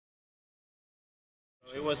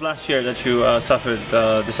It was last year that you suffered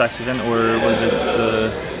this accident, or was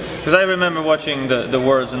it? Because I remember watching the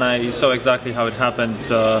Worlds and I saw exactly how it happened.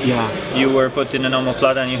 Yeah. You were put in an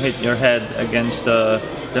omoplata and you hit your head against the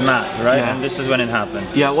mat, right? Yeah. And this is when it happened.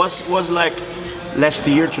 Yeah, it was like last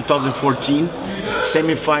year, 2014,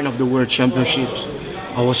 semi-final of the World Championships.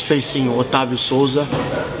 I was facing Otávio Souza,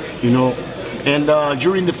 you know, and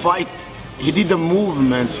during the fight, he did a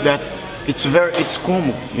movement that it's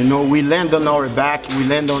common, you know. We land on our back, we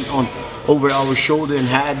land on over our shoulder and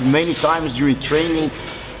head many times during training,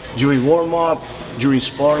 during warm-up, during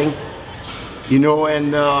sparring, you know.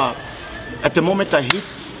 And at the moment I hit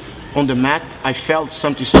on the mat, I felt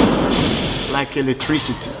something like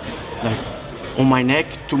electricity, like on my neck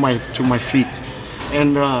to my feet.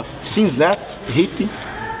 And since that hitting,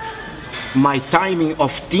 my timing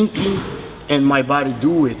of thinking and my body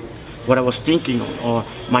do it, what I was thinking, or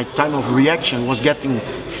my time of reaction was getting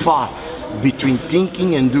far between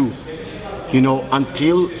thinking and do, you know,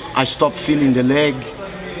 until I stopped feeling the leg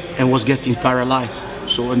and was getting paralyzed.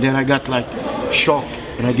 So, and then I got like shocked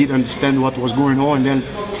and I didn't understand what was going on. And then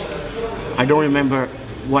I don't remember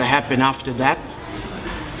what happened after that.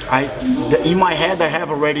 In my head I have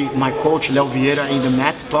already my coach Léo Vieira in the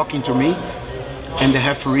mat talking to me, and the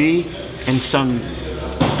referee and some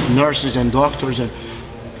nurses and doctors,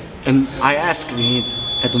 and I asked him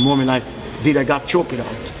at the moment, like, did I got choked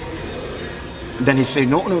out? Then he said,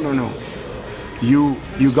 no. You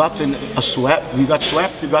got a swept, you got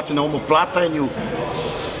swept, you got an omoplata, and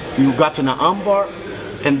you got an armbar,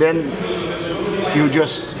 and then you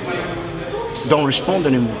just don't respond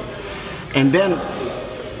anymore. And then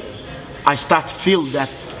I start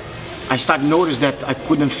notice that I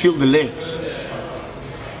couldn't feel the legs,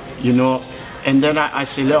 you know. And then I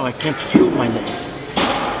say, Leo, I can't feel my leg.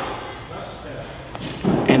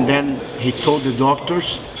 And then he told the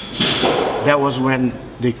doctors. That was when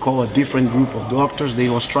they call a different group of doctors. They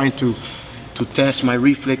was trying to test my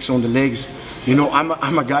reflex on the legs. You know, I'm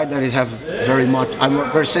a guy that have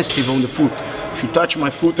I'm very sensitive on the foot. If you touch my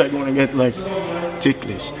foot, I'm gonna get like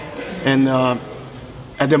ticklish. And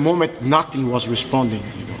at the moment, nothing was responding,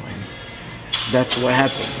 you know, and that's what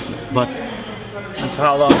happened. You know. But and so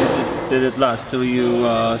how long did it last till you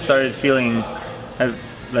started feeling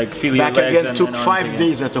like feeling back your legs? again? Took 5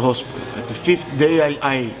 days at the hospital. At the 5th day,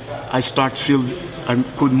 I start feel I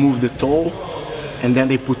could move the toe, and then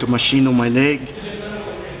they put a machine on my leg.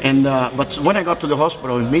 And but when I got to the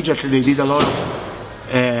hospital, immediately they did a lot of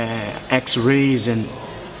X-rays and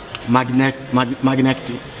magnetic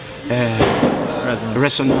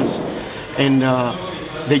resonance, and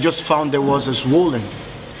they just found there was a swelling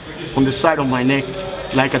on the side of my neck,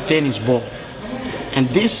 like a tennis ball, and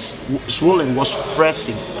this swelling was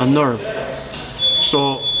pressing a nerve.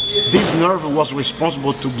 So this nerve was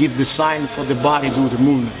responsible to give the sign for the body to do the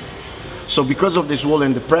movements. So because of this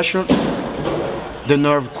swelling, the pressure, the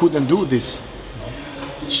nerve couldn't do this,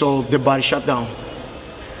 so the body shut down.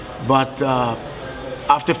 But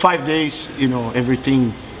after 5 days, you know,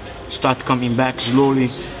 everything started coming back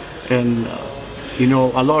slowly, and you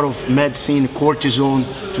know, a lot of medicine, cortisone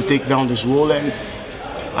to take down the swelling.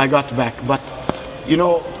 I got back, but you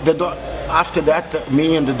know, after that,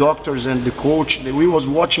 me and the doctors and the coach, we was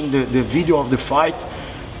watching the video of the fight,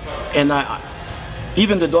 and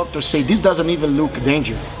even the doctors say this doesn't even look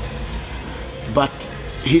dangerous. But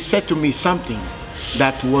he said to me something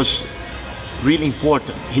that was really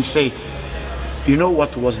important. He said, you know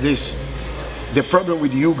what was this? The problem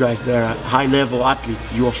with you guys that are high-level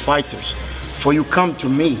athletes, you are fighters. For you come to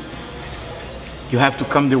me, you have to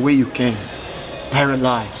come the way you can,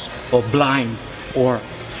 paralyzed or blind or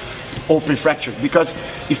open fracture. Because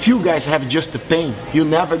if you guys have just the pain, you're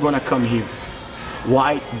never gonna come here.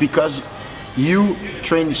 Why? Because you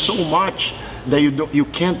train so much that you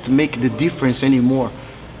can't make the difference anymore.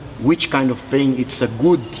 Which kind of pain? It's a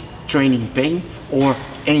good training pain or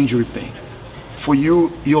injury pain. For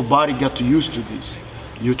you, your body got used to this.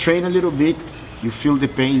 You train a little bit, you feel the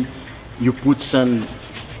pain, you put some,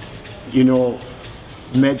 you know,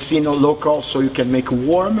 medicine or local so you can make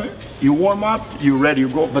you warm up, you're ready, you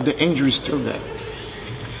go, but the injury is still there.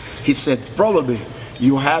 He said, probably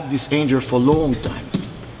you had this injury for a long time,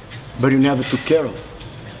 but you never took care of.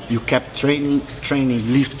 You kept training,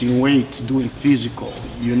 lifting weight, doing physical,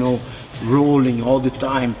 you know, rolling all the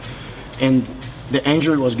time. And the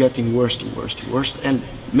injury was getting worse to worse to worse. And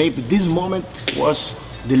maybe this moment was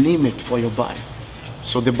the limit for your body.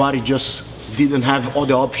 So the body just didn't have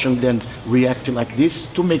other option than reacting like this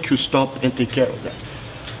to make you stop and take care of that.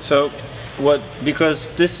 So because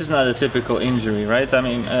this is not a typical injury, right? I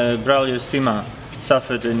mean, Braulio Estima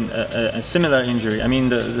suffered a similar injury. I mean,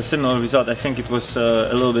 the similar result. I think it was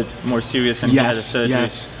a little bit more serious and he had a surgery.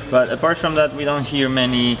 Yes. But apart from that, we don't hear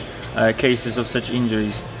many cases of such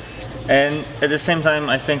injuries. And at the same time,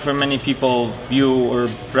 I think for many people, you or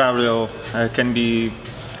Braulio can be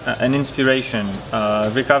an inspiration,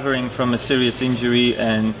 recovering from a serious injury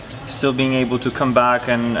and still being able to come back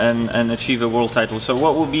and achieve a world title. So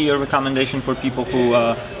what would be your recommendation for people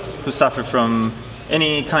who suffer from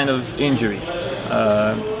any kind of injury?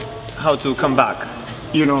 How to come back?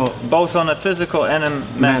 You know, both on a physical and a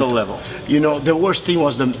mental level. You know, the worst thing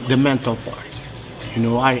was the mental part. You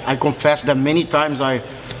know, I confess that many times I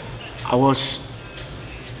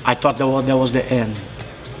thought that was the end.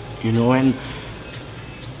 You know, and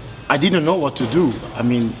I didn't know what to do. I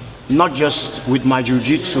mean, not just with my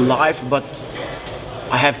jiu-jitsu life, but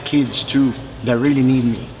I have kids too that really need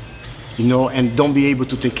me. You know, and don't be able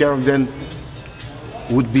to take care of them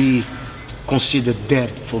would be considered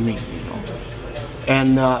dead for me. You know,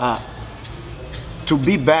 and to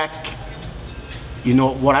be back, you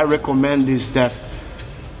know, what I recommend is that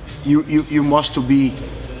you must to be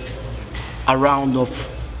around of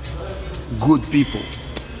good people.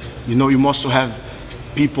 You know, you must have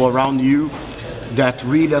people around you that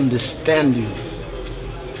really understand you,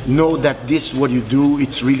 know that this what you do,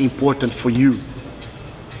 it's really important for you.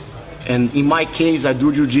 And in my case, I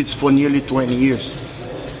do jiu-jitsu for nearly 20 years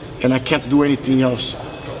and I can't do anything else.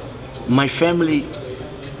 My family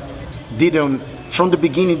didn't, from the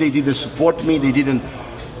beginning they didn't support me, they didn't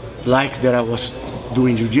like that I was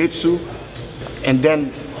doing jiu-jitsu, and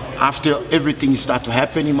then after everything started to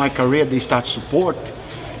happen in my career, they start support.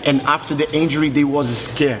 And after the injury, they was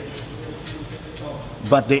scared.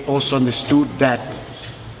 But they also understood that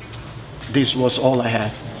this was all I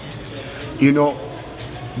have. You know,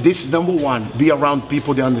 this is number one, be around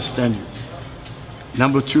people that understand you.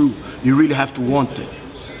 Number two, you really have to want it.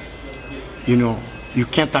 You know, you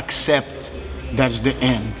can't accept that's the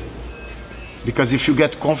end. Because if you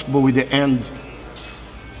get comfortable with the end,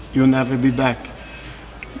 you'll never be back.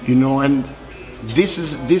 You know, and this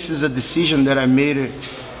is a decision that I made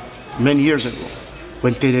many years ago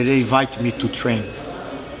when Terere invited me to train.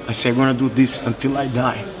 I said, I'm gonna do this until I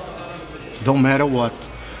die. Don't matter what.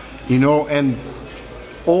 You know, and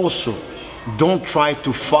also don't try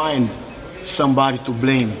to find somebody to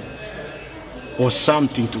blame or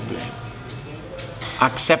something to blame.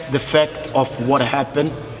 Accept the fact of what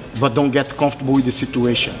happened, but don't get comfortable with the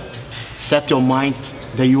situation. Set your mind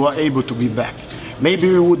that you are able to be back. Maybe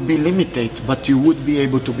you would be limited, but you would be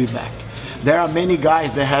able to be back. There are many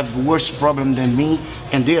guys that have worse problem than me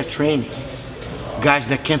and they are training. Guys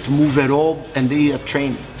that can't move at all and they are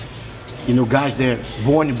training. You know, guys that are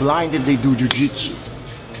born blind and they do jiu-jitsu.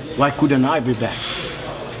 Why couldn't I be back?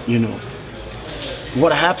 You know.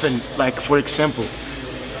 What happened, like for example,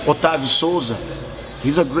 Otávio Souza,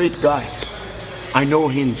 he's a great guy. I know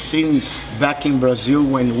him since back in Brazil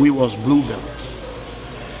when we was blue belt.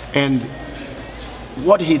 And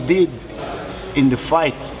what he did in the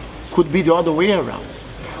fight could be the other way around.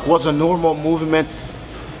 It was a normal movement.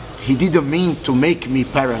 He didn't mean to make me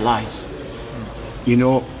paralyzed. You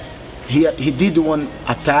know, he did one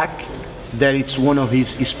attack that it's one of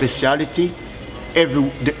his specialty.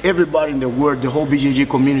 Everybody in the world, the whole BJJ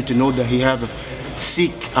community know that he have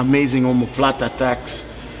sick, amazing omoplata attacks.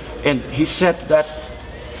 And he said that,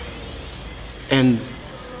 and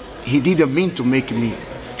he didn't mean to make me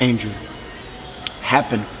injured.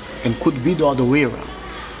 Happened, and could be the other way around.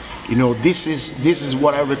 You know, this is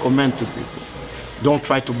what I recommend to people. Don't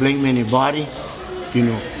try to blame anybody. You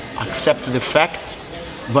know, accept the fact,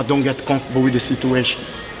 but don't get comfortable with the situation.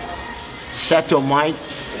 Set your mind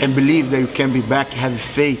and believe that you can be back, have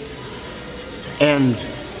faith, and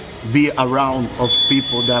be around of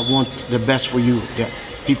people that want the best for you, that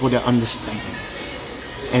people that understand you.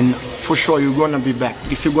 And for sure, you're gonna be back.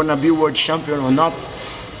 If you're gonna be world champion or not,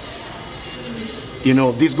 you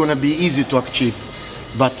know, this is gonna be easy to achieve.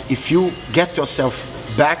 But if you get yourself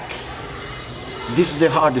back, this is the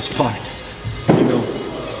hardest part. You know,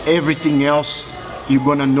 everything else, you're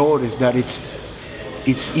gonna notice that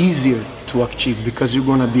it's easier to achieve because you're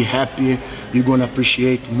gonna be happier, you're gonna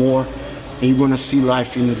appreciate more, and you're gonna see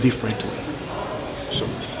life in a different way. So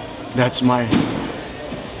that's my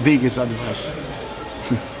biggest advice.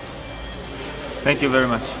 Thank you very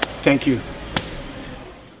much. Thank you.